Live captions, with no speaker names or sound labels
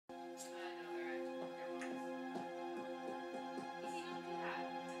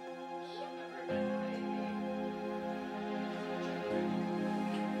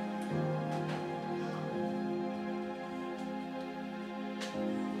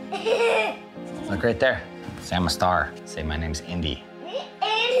Look right there. Say I'm a star. Say my name's Indy.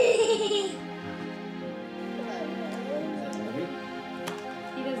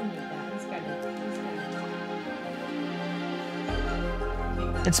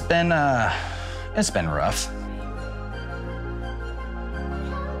 It's been rough.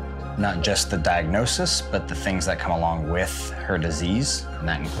 Not just the diagnosis, but the things that come along with her disease, and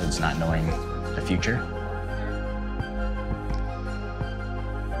that includes not knowing the future.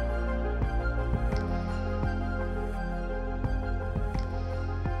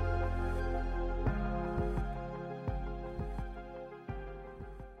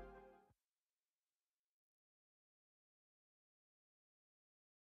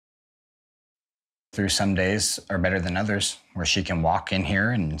 Through some days are better than others, where she can walk in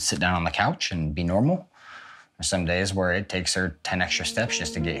here and sit down on the couch and be normal. Or some days where it takes her 10 extra steps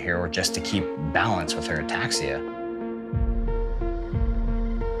just to get here, or just to keep balance with her ataxia.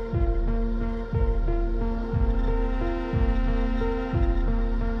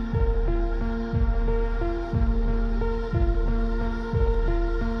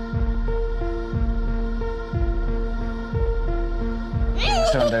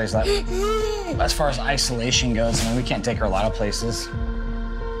 Some days, like, as far as isolation goes, I mean, we can't take her a lot of places.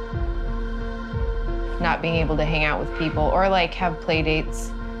 Not being able to hang out with people or like have play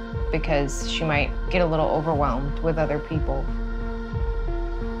dates because she might get a little overwhelmed with other people.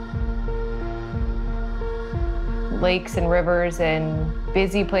 Lakes and rivers and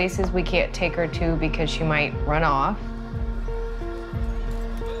busy places we can't take her to because she might run off.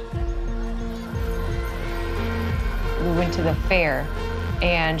 We went to the fair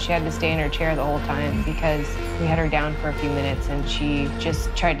and she had to stay in her chair the whole time because we had her down for a few minutes and she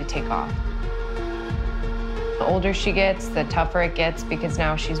just tried to take off. The older she gets, the tougher it gets because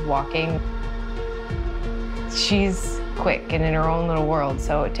now she's walking. She's quick and in her own little world,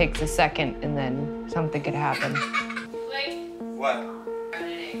 so it takes a second and then something could happen. Blake? What? Give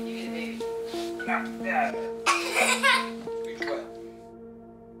me the baby. Not that. What?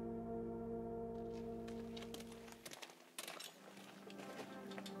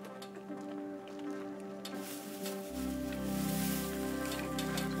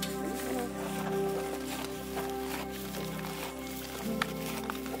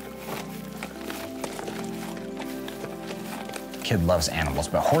 Kid loves animals,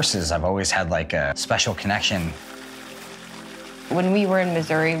 but horses, I've always had like a special connection. When we were in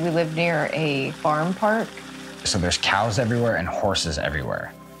Missouri, we lived near a farm park. So there's cows everywhere and horses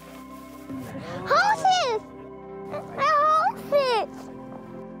everywhere. Horses! Horses!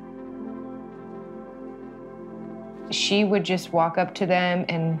 She would just walk up to them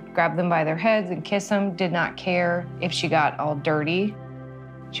and grab them by their heads and kiss them, did not care if she got all dirty.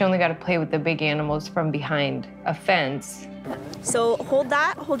 She only got to play with the big animals from behind a fence. So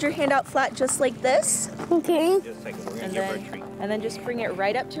hold your hand out flat just like this. Okay. And then just bring it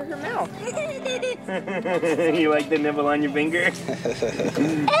right up to her mouth. You like the nibble on your finger?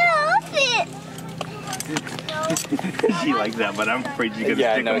 Horses! She likes that, but I'm afraid she's gonna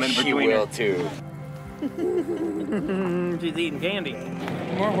stick them in between her. Yeah, no, she will too. She's eating candy.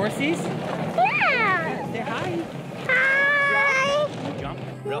 More horsies? Yeah! Say hi. Hi! Jump.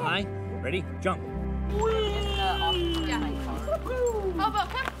 Real high. Ready? Jump.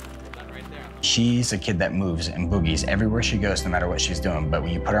 She's a kid that moves and boogies everywhere she goes, no matter what she's doing. But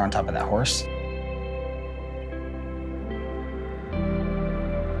when you put her on top of that horse,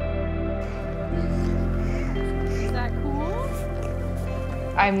 Is that cool?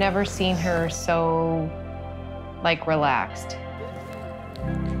 I've never seen her so, like, relaxed.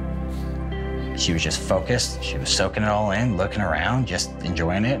 she was just focused. She was soaking it all in, looking around, just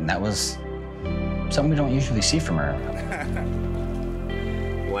enjoying it. And that was something we don't usually see from her.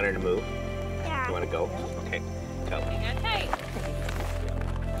 You want her to move? Yeah. You want to go? Okay, go. Hang on tight.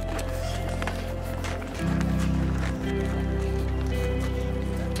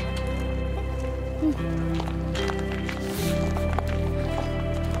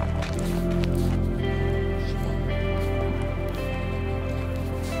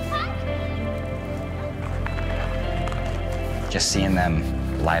 Just seeing them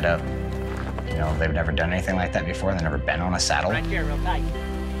light up. You know, they've never done anything like that before. They've never been on a saddle. Right here, real tight.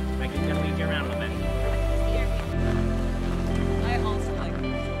 Make it gonna lead you around a little bit. I also like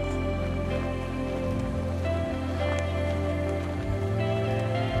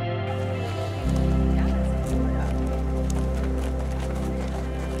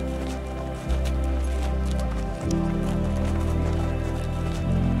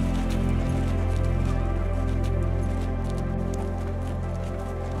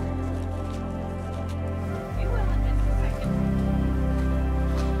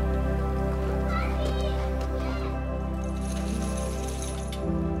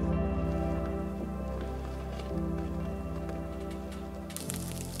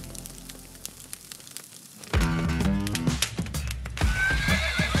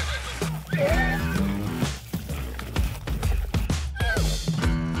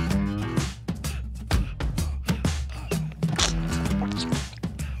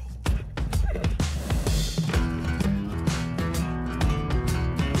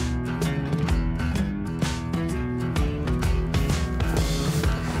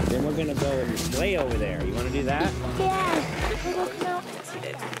go in the sleigh over there. You want to do that? Yeah.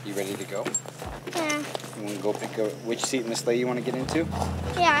 You ready to go? Yeah. You want to go pick which seat in the sleigh you want to get into?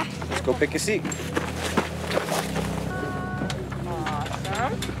 Yeah. Let's go pick a seat.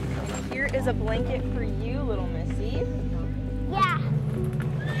 Awesome. Here is a blanket for you, little missy. Yeah.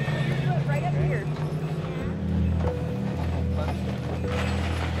 Put it right up here.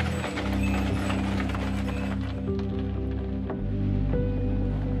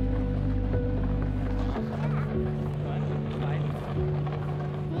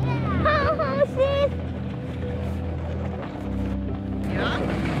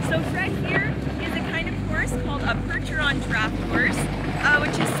 So right here is a kind of horse called a percheron draft horse,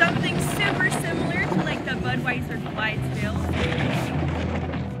 which is something super similar to like the Budweiser Clydesdale.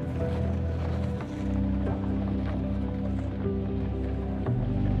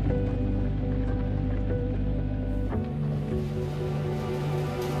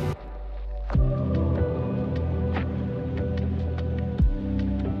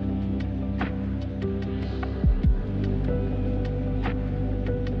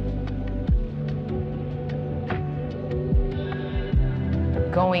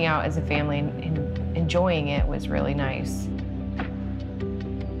 Going out as a family and enjoying it was really nice.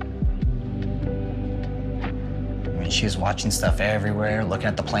 I mean, she was watching stuff everywhere, looking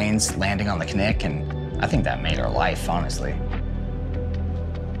at the planes landing on the Knick, and I think that made her life, honestly. I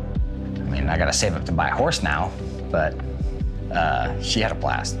mean, I gotta save up to buy a horse now, but she had a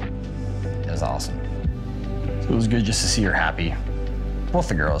blast. It was awesome. So it was good just to see her happy. Both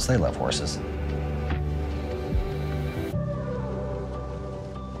the girls, they love horses.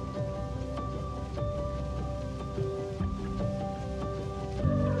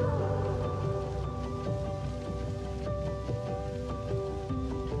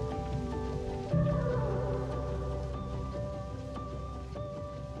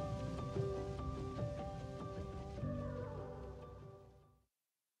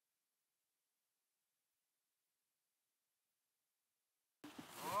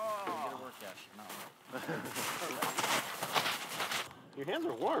 Your hands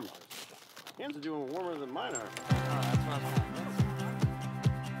are warm. Your hands are doing warmer than mine are.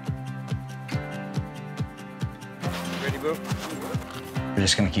 Ready, Boo? We're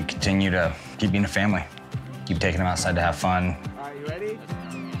just gonna continue to keep being a family. Keep taking them outside to have fun. All right, you ready?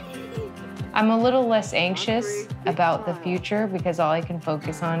 I'm a little less anxious about the future because all I can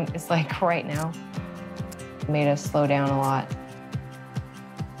focus on is like right now. It made us slow down a lot.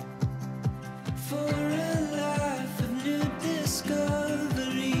 For